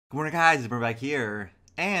Good morning, guys. We're back here,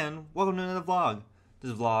 and welcome to another vlog.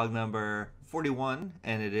 This is vlog number 41,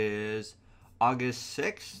 and it is August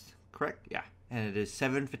 6th, correct? Yeah, and it is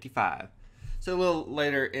 7:55. So a little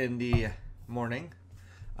later in the morning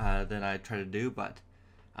than I try to do, but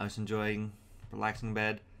I was enjoying relaxing in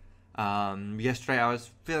bed. Yesterday I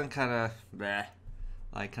was feeling kind of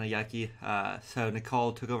yucky. So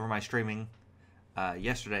Nicole took over my streaming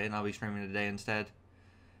yesterday, and I'll be streaming today instead.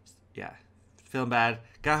 Yeah. Feeling bad.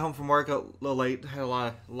 Got home from work a little late. Had a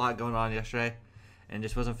lot going on yesterday, and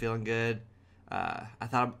just wasn't feeling good. I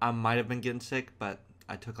thought I might have been getting sick, but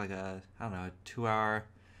I took like a 2-hour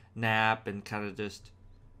nap and kind of just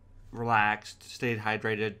relaxed, stayed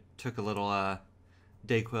hydrated. Took a little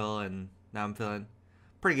Dayquil, and now I'm feeling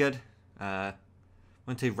pretty good.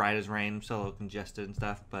 Wouldn't say right as rain. I'm still a little congested and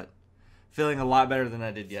stuff, but feeling a lot better than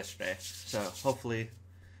I did yesterday. So hopefully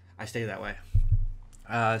I stay that way.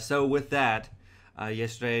 So with that.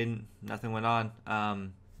 Yesterday, nothing went on.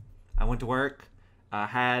 I went to work. I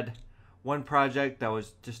had one project that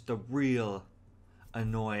was just a real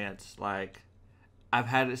annoyance. Like, I've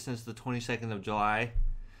had it since the 22nd of July,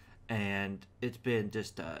 and it's been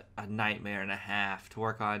just a nightmare and a half to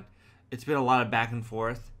work on. It's been a lot of back and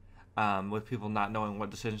forth with people not knowing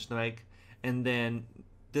what decisions to make. And then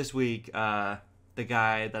this week, the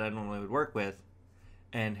guy that I normally would work with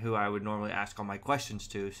and who I would normally ask all my questions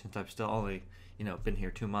to, since I've still only been here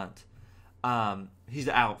 2 months. He's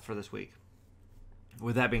out for this week.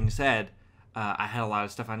 With that being said, I had a lot of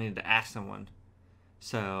stuff I needed to ask someone.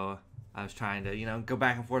 So I was trying to, go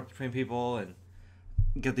back and forth between people and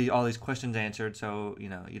get all these questions answered so,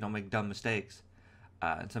 you don't make dumb mistakes.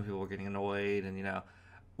 And some people were getting annoyed. And,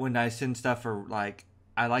 when I send stuff for,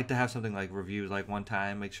 I like to have something like reviews, one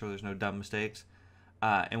time, make sure there's no dumb mistakes.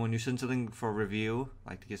 And when you send something for review,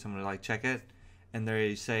 to get someone to, check it, and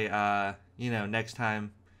they say, next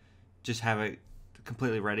time, just have it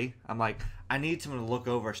completely ready. I'm like, I need someone to look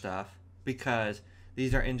over stuff because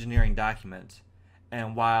these are engineering documents.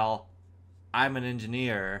 And while I'm an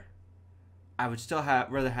engineer, I would still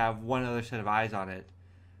rather have one other set of eyes on it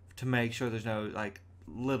to make sure there's no,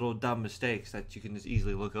 little dumb mistakes that you can just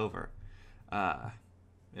easily look over.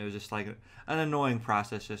 It was just, an annoying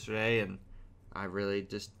process yesterday, and I really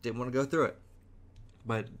just didn't want to go through it.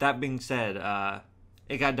 But that being said,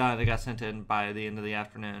 it got done. It got sent in by the end of the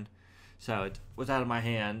afternoon. So it was out of my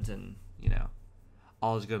hands, and,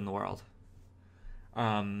 all is good in the world.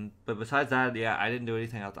 But besides that, yeah, I didn't do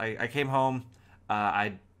anything else. I came home.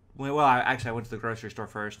 I went to the grocery store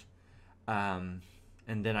first. And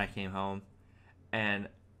then I came home. And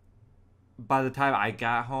by the time I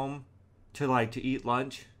got home to eat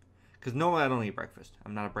lunch, because normally I don't eat breakfast.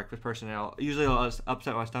 I'm not a breakfast person at all. Usually I'll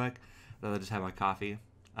upset my stomach. I'll just have my coffee.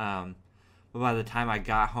 But by the time I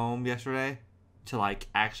got home yesterday to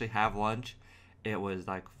actually have lunch, it was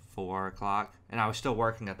 4 o'clock. And I was still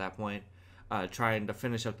working at that point, trying to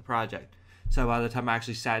finish up the project. So by the time I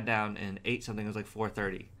actually sat down and ate something, it was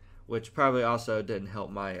 4:30. Which probably also didn't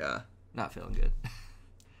help my not feeling good.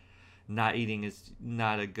 Not eating is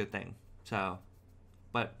not a good thing. So,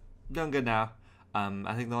 but doing good now.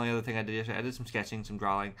 I think the only other thing I did yesterday, I did some sketching, some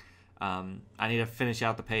drawing. I need to finish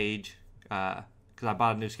out the page because I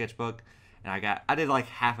bought a new sketchbook, and I did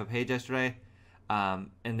half a page yesterday, and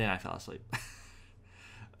then I fell asleep.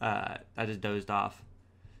 I just dozed off.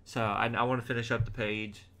 So I want to finish up the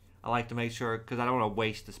page. I like to make sure because I don't want to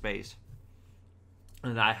waste the space.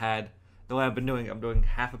 And the way I've been doing, I'm doing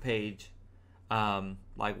half a page.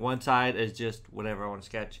 One side is just whatever I want to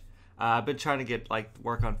sketch. I've been trying to get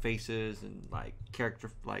work on faces and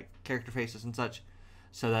character faces and such.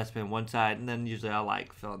 So that's been one side, and then usually I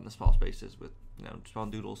fill in the small spaces with small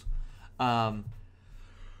doodles. And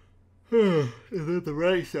then the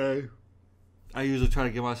right side, I usually try to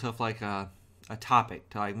give myself a topic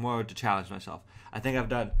to more to challenge myself. I think I've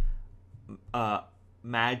done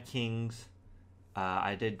Mad Kings.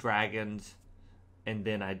 I did dragons, and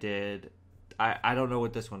then I did. I don't know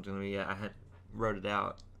what this one's gonna be yet. I wrote it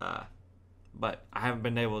out. But I haven't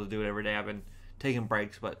been able to do it every day. I've been taking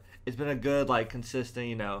breaks, but it's been a good,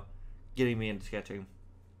 consistent, getting me into sketching.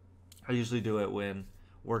 I usually do it when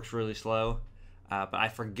work's really slow, but I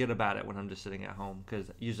forget about it when I'm just sitting at home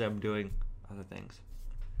because usually I'm doing other things.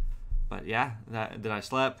 But yeah, then I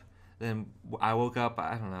slept. Then I woke up,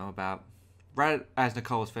 I don't know, about right as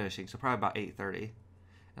Nicole was finishing, so probably about 8:30,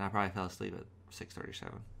 and I probably fell asleep at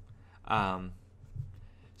 6:37.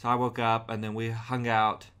 So I woke up, and then we hung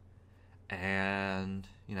out. And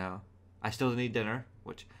I still didn't eat dinner,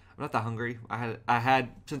 which I'm not that hungry. I had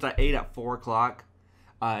since I ate at 4 o'clock,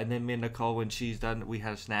 and then me and Nicole, when she's done, we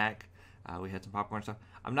had a snack. We had some popcorn and stuff.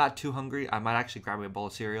 I'm not too hungry. I might actually grab me a bowl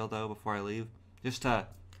of cereal though before I leave, just to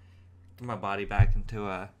get my body back into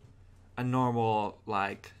a normal,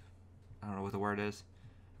 like, I don't know what the word is,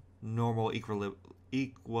 normal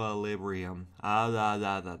equilibrium.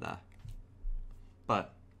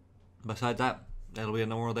 But besides that, it'll be a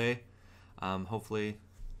normal day. Hopefully,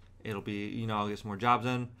 it'll be, I'll get some more jobs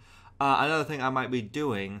in. Another thing I might be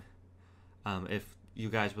doing, if you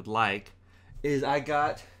guys would like, is I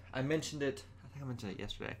mentioned it, I think I mentioned it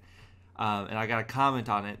yesterday, and I got a comment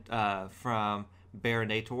on it from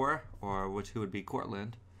Baronator, or who would be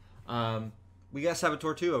Cortland. We got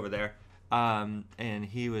Saboteur 2 over there, and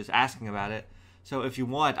he was asking about it. So if you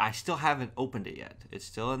want, I still haven't opened it yet. It's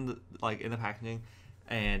still in the packaging,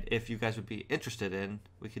 and if you guys would be interested in,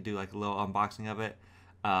 we could do like a little unboxing of it.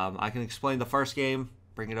 I can explain the first game,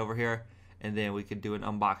 bring it over here, and then we could do an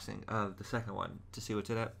unboxing of the second one to see what's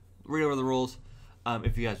in it. Read over the rules.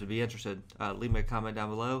 If you guys would be interested, leave me a comment down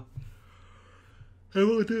below. I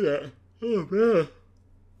will do that. Oh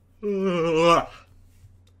man.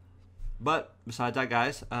 But besides that,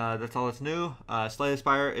 guys, that's all that's new. Slay the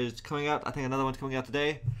Spire is coming out. I think another one's coming out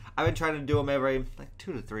today. I've been trying to do them every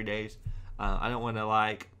 2 to 3 days. I don't want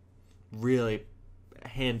to really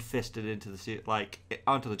hand-fisted into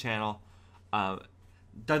onto the channel.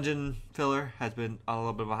 Dungeon filler has been on a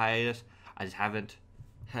little bit of a hiatus. I just haven't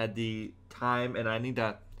had the time, and I need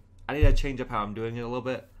to change up how I'm doing it a little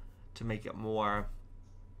bit to make it more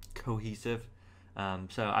cohesive.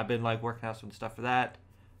 So I've been working out some stuff for that.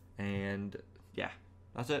 And yeah,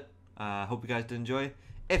 that's it. Hope you guys did enjoy.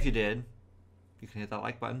 If you did, you can hit that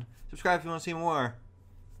like button. Subscribe if you want to see more.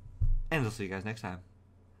 And I'll see you guys next time.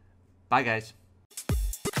 Bye, guys.